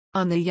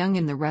On The Young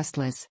and the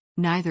Restless,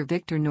 neither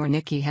Victor nor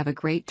Nikki have a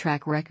great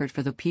track record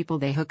for the people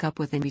they hook up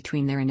with in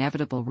between their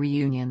inevitable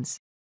reunions.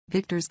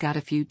 Victor's got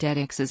a few dead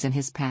exes in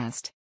his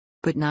past.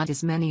 But not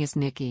as many as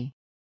Nikki.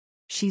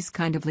 She's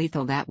kind of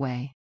lethal that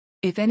way.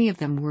 If any of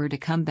them were to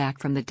come back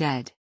from the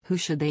dead, who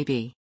should they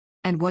be?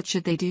 And what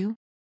should they do?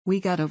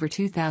 We got over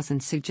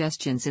 2,000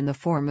 suggestions in the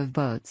form of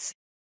votes.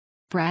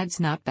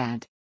 Brad's not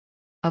bad.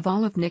 Of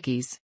all of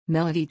Nikki's,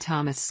 Melody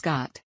Thomas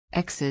Scott,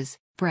 exes,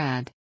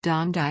 Brad,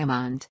 Don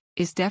Diamond,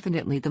 is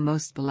definitely the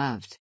most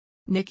beloved.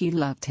 Nikki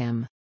loved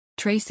him.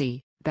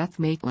 Tracy, Beth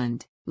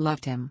Maitland,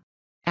 loved him.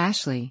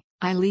 Ashley,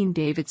 Eileen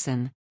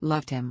Davidson,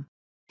 loved him.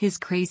 His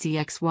crazy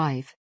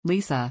ex-wife,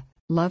 Lisa,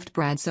 loved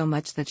Brad so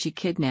much that she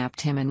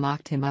kidnapped him and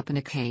locked him up in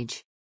a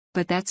cage.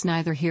 But that's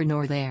neither here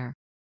nor there.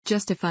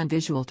 Just a fun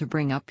visual to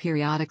bring up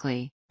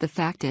periodically. The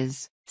fact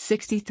is,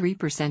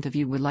 63% of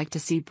you would like to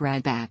see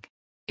Brad back.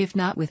 If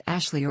not with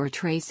Ashley or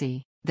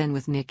Tracy, then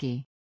with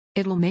Nikki.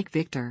 It'll make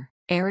Victor,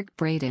 Eric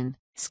Braeden,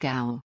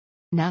 scowl.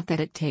 Not that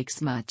it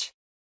takes much.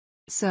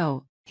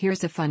 So,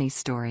 here's a funny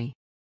story.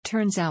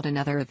 Turns out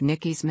another of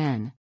Nikki's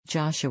men,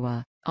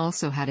 Joshua,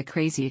 also had a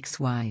crazy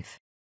ex-wife.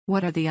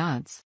 What are the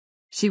odds?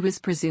 She was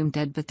presumed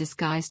dead but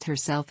disguised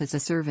herself as a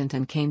servant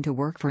and came to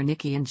work for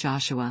Nikki and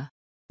Joshua.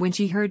 When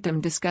she heard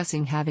them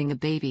discussing having a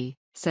baby,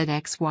 said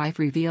ex-wife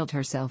revealed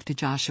herself to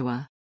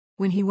Joshua.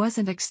 When he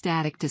wasn't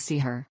ecstatic to see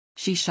her,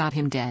 she shot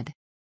him dead.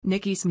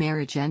 Nikki's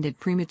marriage ended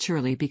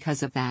prematurely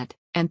because of that,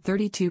 and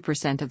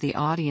 32% of the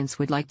audience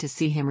would like to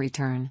see him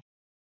return.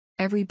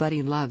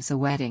 Everybody loves a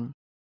wedding.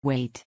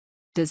 Wait.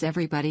 Does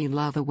everybody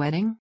love a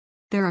wedding?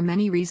 There are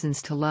many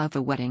reasons to love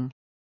a wedding.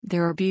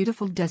 There are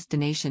beautiful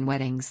destination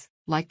weddings,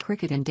 like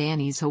Cricket and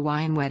Danny's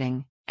Hawaiian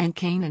wedding, and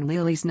Kane and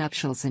Lily's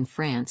nuptials in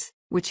France,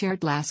 which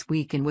aired last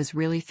week and was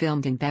really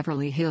filmed in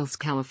Beverly Hills,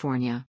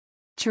 California.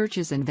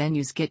 Churches and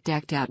venues get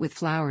decked out with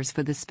flowers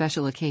for the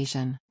special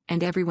occasion,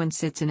 and everyone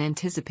sits in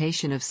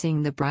anticipation of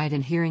seeing the bride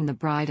and hearing the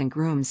bride and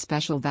groom's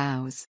special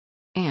vows.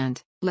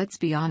 And, let's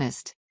be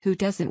honest, who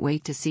doesn't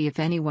wait to see if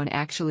anyone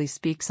actually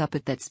speaks up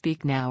at that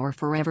speak now or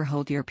forever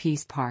hold your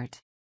peace part?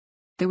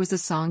 There was a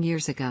song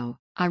years ago,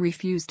 I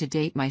refused to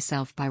date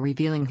myself by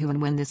revealing who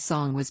and when this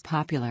song was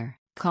popular,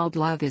 called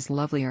Love is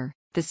Lovelier,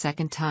 the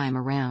second time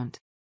around.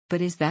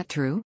 But is that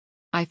true?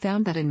 I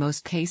found that in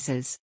most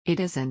cases, it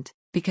isn't,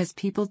 because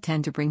people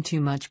tend to bring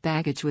too much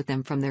baggage with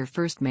them from their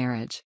first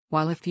marriage,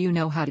 while a few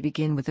know how to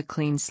begin with a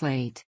clean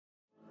slate.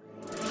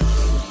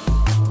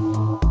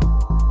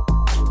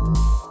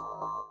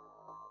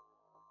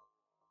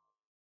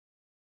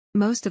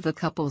 Most of the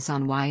couples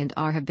on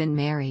Y&R have been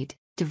married,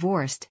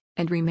 divorced,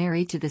 and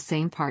remarried to the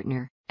same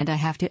partner, and I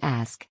have to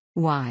ask,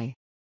 why?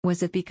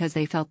 Was it because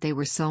they felt they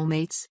were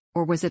soulmates,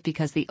 or was it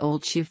because the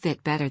old shoe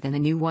fit better than the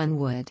new one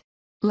would?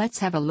 Let's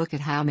have a look at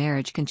how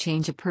marriage can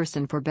change a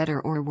person for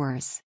better or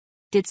worse.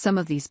 Did some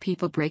of these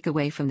people break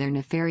away from their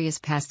nefarious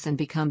pasts and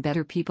become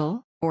better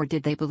people, or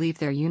did they believe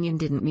their union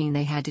didn't mean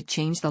they had to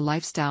change the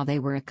lifestyle they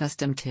were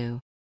accustomed to?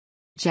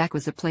 Jack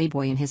was a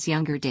playboy in his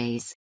younger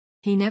days.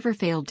 He never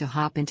failed to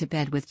hop into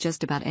bed with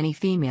just about any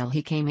female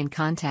he came in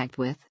contact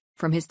with,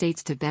 from his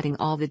dates to vetting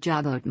all the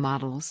jawboat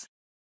models.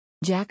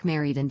 Jack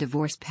married and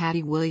divorced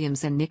Patty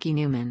Williams and Nikki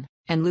Newman,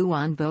 and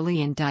Luann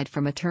Bolian died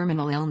from a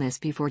terminal illness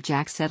before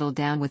Jack settled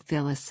down with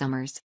Phyllis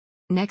Summers.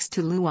 Next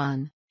to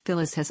Luann,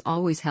 Phyllis has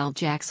always held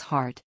Jack's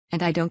heart,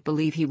 and I don't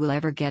believe he will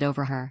ever get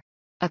over her.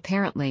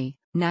 Apparently,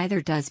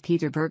 neither does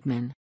Peter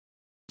Bergman.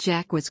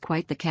 Jack was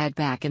quite the cad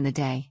back in the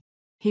day.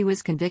 He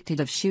was convicted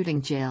of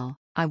shooting Jill.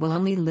 I will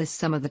only list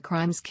some of the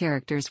crimes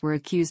characters were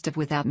accused of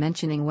without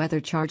mentioning whether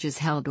charges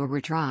held or were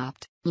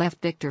dropped,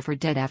 left Victor for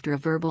dead after a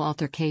verbal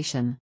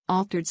altercation,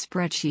 altered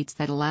spreadsheets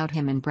that allowed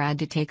him and Brad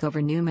to take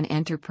over Newman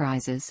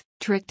Enterprises,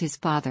 tricked his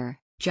father,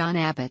 John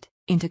Abbott,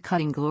 into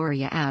cutting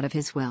Gloria out of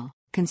his will,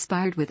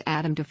 conspired with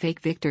Adam to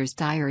fake Victor's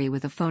diary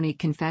with a phony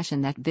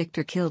confession that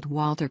Victor killed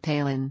Walter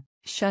Palin,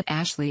 shut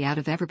Ashley out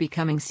of ever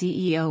becoming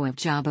CEO of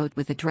Jawboat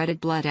with a dreaded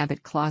blood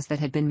Abbott clause that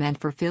had been meant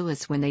for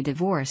Phyllis when they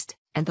divorced,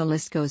 and the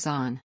list goes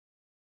on.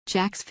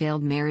 Jack's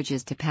failed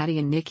marriages to Patty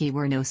and Nikki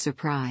were no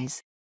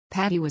surprise.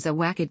 Patty was a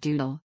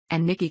wackadoodle,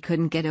 and Nikki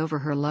couldn't get over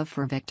her love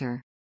for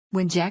Victor.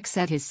 When Jack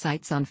set his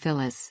sights on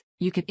Phyllis,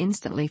 you could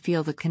instantly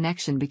feel the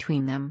connection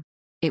between them.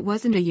 It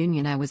wasn't a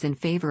union I was in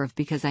favor of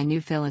because I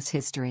knew Phyllis'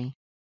 history.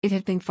 It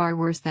had been far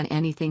worse than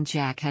anything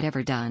Jack had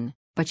ever done,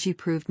 but she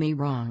proved me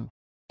wrong.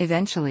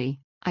 Eventually,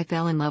 I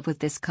fell in love with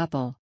this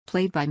couple,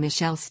 played by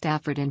Michelle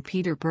Stafford and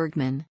Peter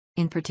Bergman,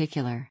 in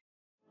particular.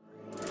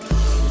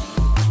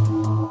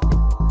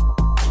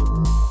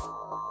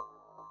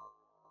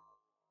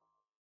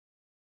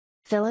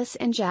 Phyllis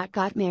and Jack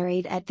got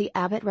married at the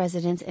Abbott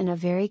residence in a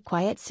very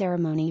quiet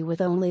ceremony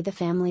with only the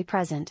family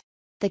present.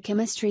 The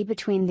chemistry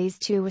between these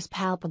two was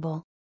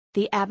palpable.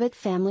 The Abbott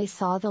family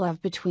saw the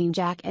love between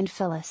Jack and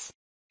Phyllis.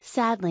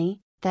 Sadly,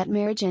 that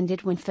marriage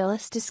ended when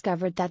Phyllis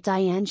discovered that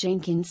Diane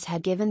Jenkins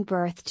had given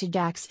birth to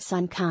Jack's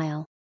son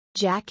Kyle.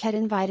 Jack had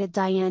invited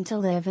Diane to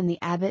live in the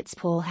Abbott's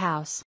pool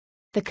house.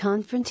 The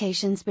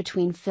confrontations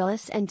between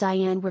Phyllis and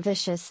Diane were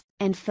vicious,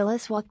 and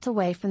Phyllis walked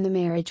away from the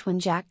marriage when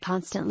Jack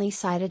constantly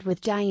sided with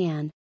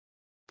Diane.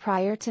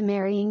 Prior to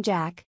marrying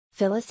Jack,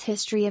 Phyllis'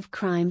 history of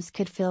crimes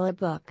could fill a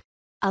book.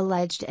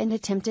 Alleged and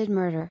attempted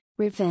murder,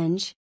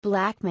 revenge,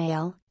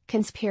 blackmail,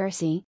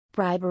 conspiracy,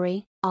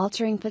 bribery,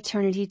 altering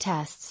paternity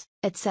tests,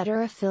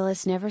 etc.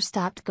 Phyllis never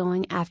stopped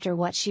going after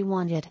what she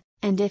wanted,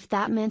 and if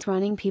that meant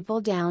running people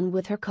down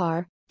with her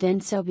car,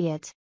 then so be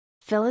it.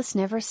 Phyllis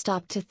never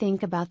stopped to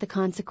think about the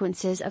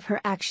consequences of her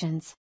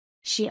actions.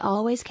 She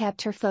always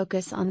kept her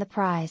focus on the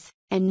prize,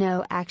 and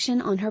no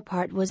action on her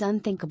part was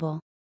unthinkable.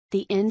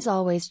 The ends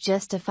always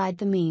justified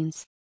the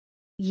means.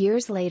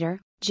 Years later,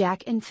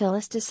 Jack and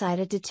Phyllis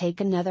decided to take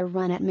another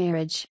run at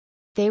marriage.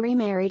 They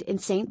remarried in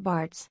St.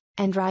 Bart's,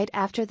 and right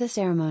after the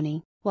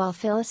ceremony, while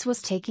Phyllis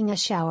was taking a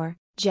shower,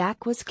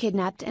 Jack was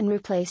kidnapped and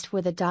replaced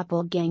with a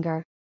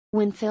doppelganger.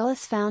 When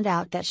Phyllis found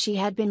out that she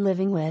had been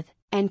living with,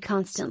 and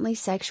constantly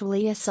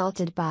sexually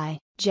assaulted by,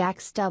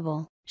 Jack's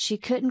double, she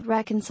couldn't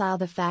reconcile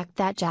the fact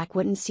that Jack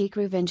wouldn't seek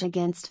revenge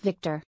against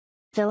Victor.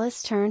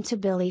 Phyllis turned to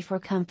Billy for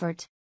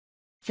comfort.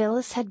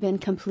 Phyllis had been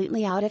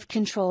completely out of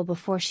control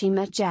before she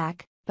met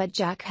Jack, but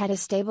Jack had a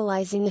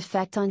stabilizing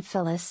effect on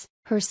Phyllis,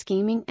 her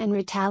scheming and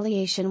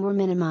retaliation were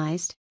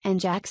minimized, and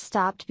Jack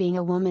stopped being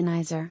a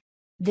womanizer.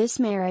 This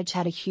marriage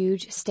had a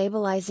huge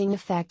stabilizing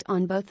effect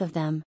on both of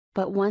them,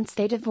 but once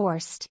they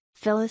divorced,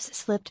 Phyllis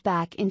slipped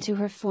back into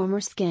her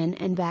former skin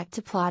and back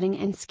to plotting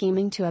and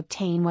scheming to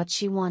obtain what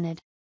she wanted.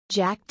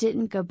 Jack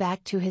didn't go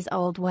back to his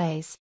old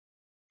ways.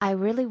 I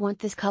really want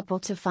this couple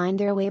to find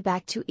their way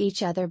back to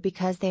each other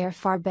because they are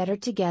far better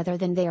together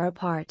than they are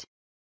apart.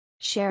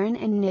 Sharon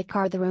and Nick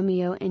are the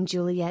Romeo and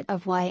Juliet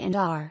of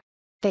Y&R.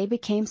 They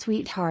became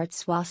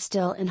sweethearts while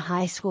still in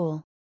high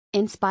school.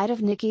 In spite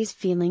of Nicky's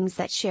feelings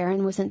that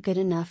Sharon wasn't good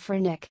enough for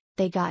Nick,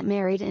 they got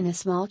married in a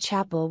small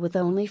chapel with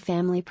only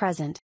family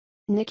present.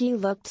 Nicky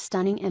looked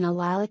stunning in a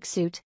lilac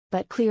suit,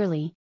 but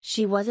clearly,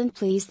 she wasn't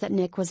pleased that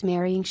Nick was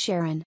marrying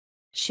Sharon.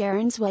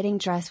 Sharon's wedding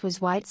dress was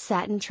white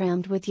satin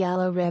trimmed with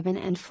yellow ribbon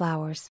and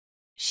flowers.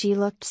 She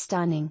looked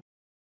stunning.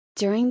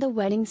 During the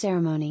wedding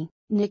ceremony,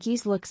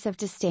 Nicky's looks of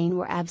disdain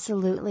were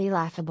absolutely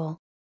laughable.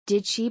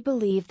 Did she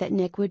believe that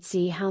Nick would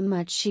see how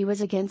much she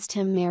was against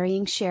him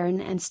marrying Sharon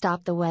and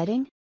stop the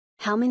wedding?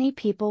 How many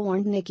people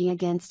warned Nicky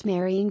against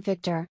marrying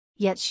Victor,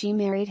 yet she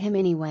married him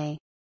anyway?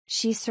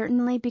 She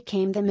certainly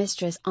became the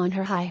mistress on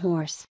her high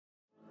horse.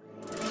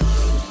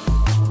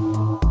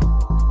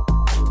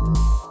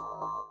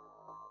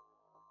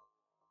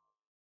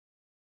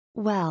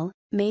 Well,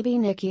 maybe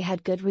Nicky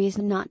had good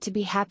reason not to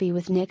be happy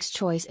with Nick's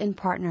choice in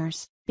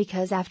partners,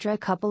 because after a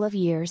couple of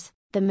years,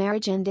 the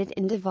marriage ended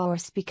in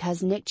divorce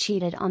because Nick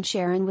cheated on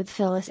Sharon with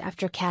Phyllis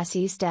after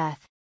Cassie's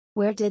death.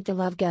 Where did the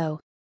love go?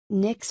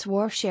 Nick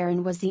swore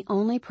Sharon was the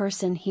only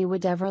person he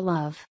would ever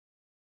love.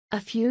 A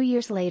few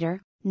years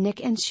later,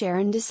 Nick and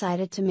Sharon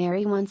decided to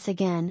marry once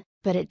again,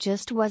 but it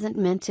just wasn't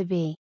meant to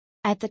be.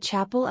 At the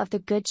Chapel of the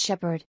Good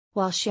Shepherd,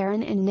 while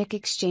Sharon and Nick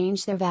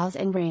exchanged their vows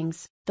and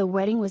rings, the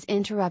wedding was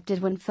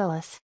interrupted when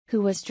Phyllis,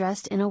 who was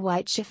dressed in a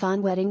white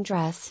chiffon wedding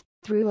dress,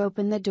 threw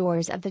open the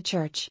doors of the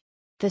church.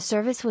 The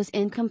service was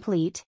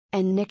incomplete,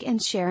 and Nick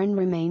and Sharon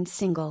remained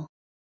single.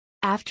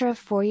 After a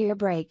 4-year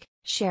break,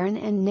 Sharon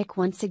and Nick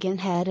once again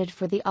headed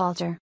for the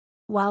altar.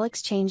 While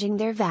exchanging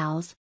their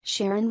vows,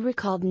 Sharon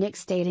recalled Nick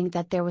stating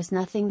that there was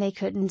nothing they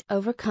couldn't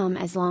overcome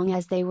as long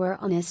as they were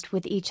honest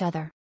with each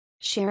other.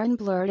 Sharon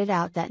blurted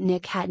out that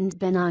Nick hadn't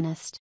been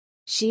honest.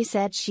 She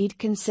said she'd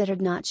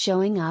considered not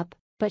showing up,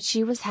 but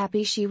she was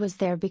happy she was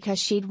there because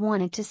she'd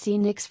wanted to see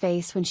Nick's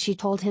face when she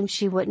told him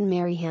she wouldn't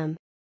marry him.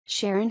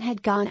 Sharon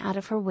had gone out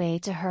of her way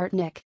to hurt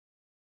Nick.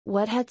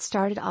 What had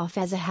started off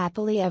as a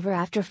happily ever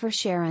after for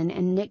Sharon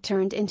and Nick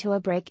turned into a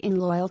break in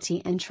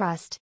loyalty and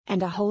trust,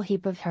 and a whole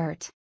heap of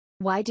hurt.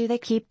 Why do they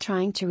keep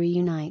trying to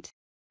reunite?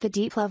 The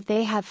deep love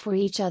they have for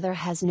each other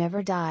has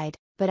never died,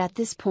 but at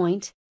this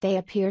point, they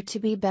appear to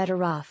be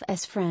better off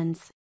as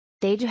friends.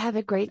 They do have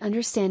a great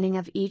understanding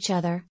of each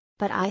other,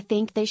 but I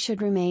think they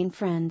should remain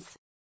friends.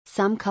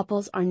 Some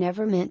couples are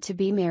never meant to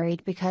be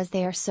married because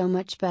they are so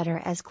much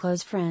better as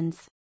close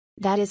friends.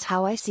 That is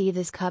how I see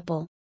this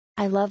couple.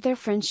 I love their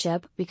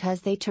friendship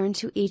because they turn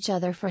to each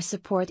other for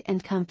support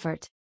and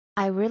comfort.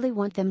 I really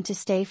want them to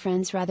stay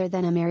friends rather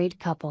than a married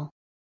couple.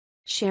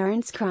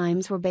 Sharon's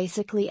crimes were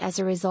basically as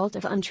a result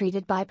of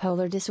untreated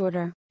bipolar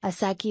disorder, a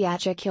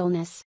psychiatric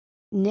illness.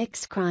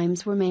 Nick's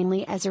crimes were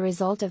mainly as a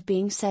result of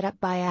being set up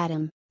by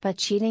Adam, but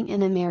cheating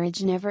in a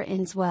marriage never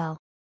ends well.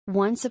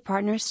 Once a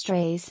partner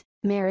strays,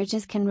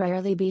 marriages can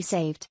rarely be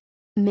saved.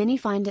 Many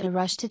find it a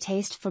rush to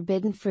taste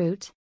forbidden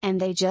fruit, and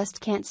they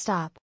just can't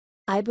stop.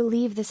 I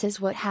believe this is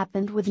what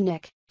happened with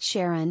Nick,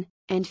 Sharon,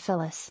 and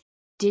Phyllis.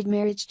 Did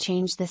marriage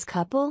change this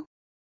couple?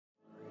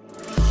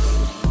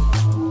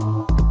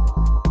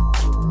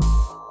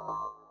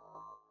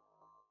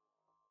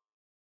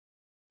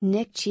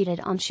 Nick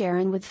cheated on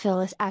Sharon with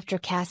Phyllis after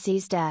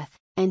Cassie's death,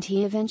 and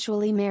he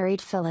eventually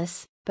married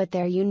Phyllis, but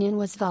their union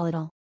was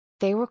volatile.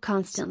 They were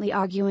constantly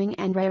arguing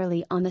and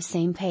rarely on the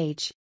same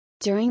page.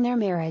 During their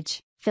marriage,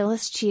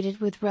 Phyllis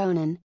cheated with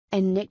Ronan,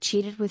 and Nick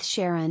cheated with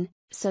Sharon,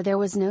 so there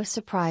was no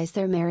surprise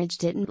their marriage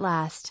didn't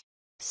last.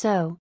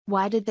 So,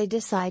 why did they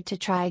decide to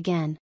try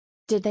again?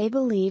 Did they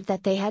believe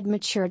that they had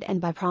matured and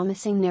by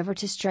promising never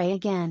to stray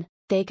again,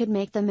 they could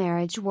make the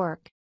marriage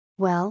work?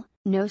 Well,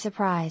 no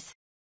surprise.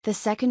 The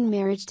second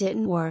marriage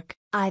didn't work,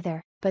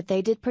 either, but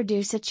they did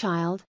produce a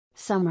child,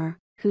 Summer,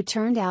 who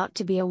turned out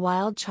to be a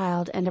wild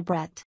child and a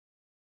brat.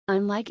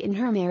 Unlike in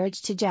her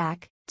marriage to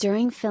Jack,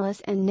 during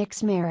Phyllis and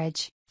Nick's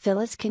marriage,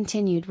 Phyllis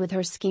continued with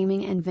her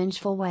scheming and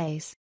vengeful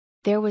ways.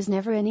 There was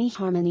never any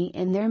harmony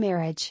in their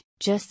marriage,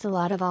 just a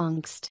lot of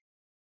angst.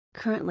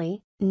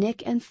 Currently,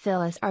 Nick and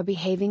Phyllis are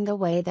behaving the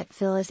way that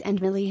Phyllis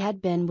and Millie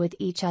had been with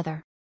each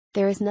other.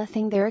 There is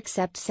nothing there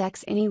except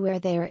sex anywhere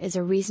there is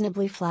a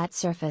reasonably flat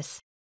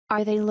surface.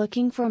 Are they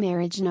looking for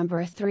marriage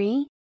number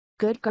 3?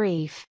 Good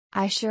grief,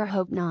 I sure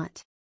hope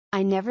not.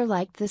 I never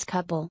liked this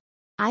couple.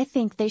 I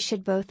think they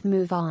should both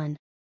move on.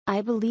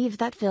 I believe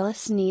that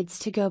Phyllis needs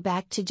to go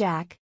back to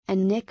Jack,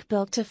 and Nick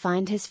built to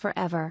find his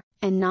forever,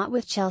 and not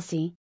with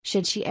Chelsea,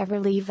 should she ever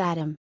leave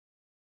Adam.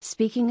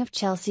 Speaking of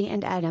Chelsea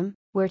and Adam,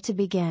 where to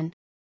begin?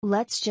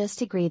 Let's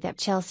just agree that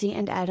Chelsea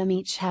and Adam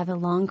each have a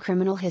long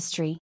criminal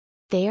history.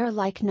 They are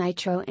like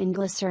nitro and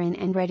glycerin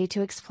and ready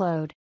to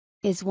explode.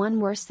 Is one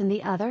worse than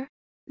the other?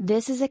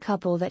 This is a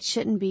couple that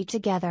shouldn't be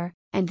together,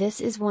 and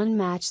this is one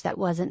match that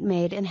wasn't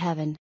made in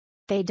heaven.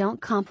 They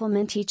don't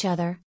complement each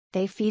other,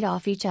 they feed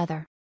off each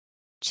other.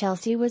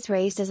 Chelsea was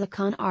raised as a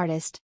con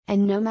artist,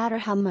 and no matter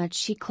how much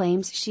she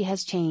claims she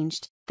has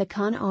changed, the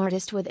con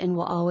artist within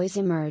will always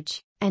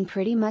emerge, and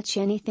pretty much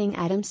anything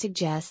Adam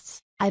suggests,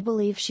 I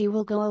believe she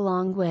will go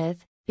along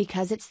with,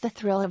 because it's the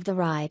thrill of the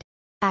ride.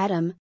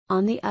 Adam,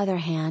 on the other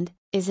hand,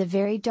 is a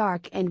very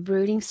dark and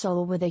brooding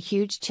soul with a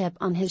huge chip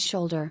on his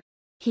shoulder.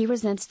 He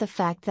resents the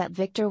fact that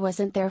Victor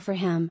wasn't there for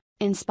him,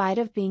 in spite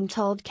of being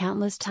told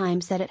countless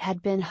times that it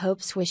had been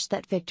Hope's wish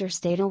that Victor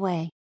stayed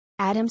away.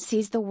 Adam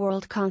sees the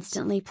world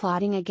constantly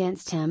plotting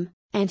against him,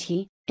 and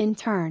he, in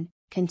turn,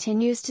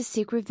 continues to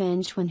seek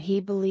revenge when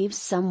he believes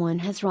someone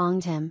has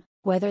wronged him,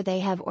 whether they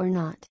have or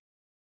not.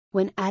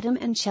 When Adam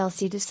and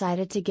Chelsea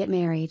decided to get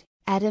married,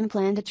 Adam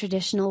planned a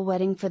traditional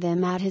wedding for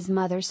them at his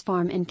mother's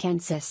farm in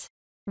Kansas.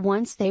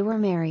 Once they were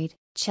married,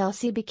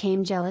 Chelsea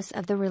became jealous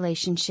of the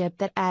relationship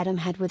that Adam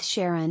had with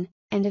Sharon,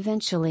 and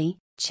eventually,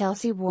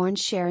 Chelsea warned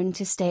Sharon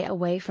to stay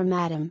away from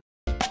Adam.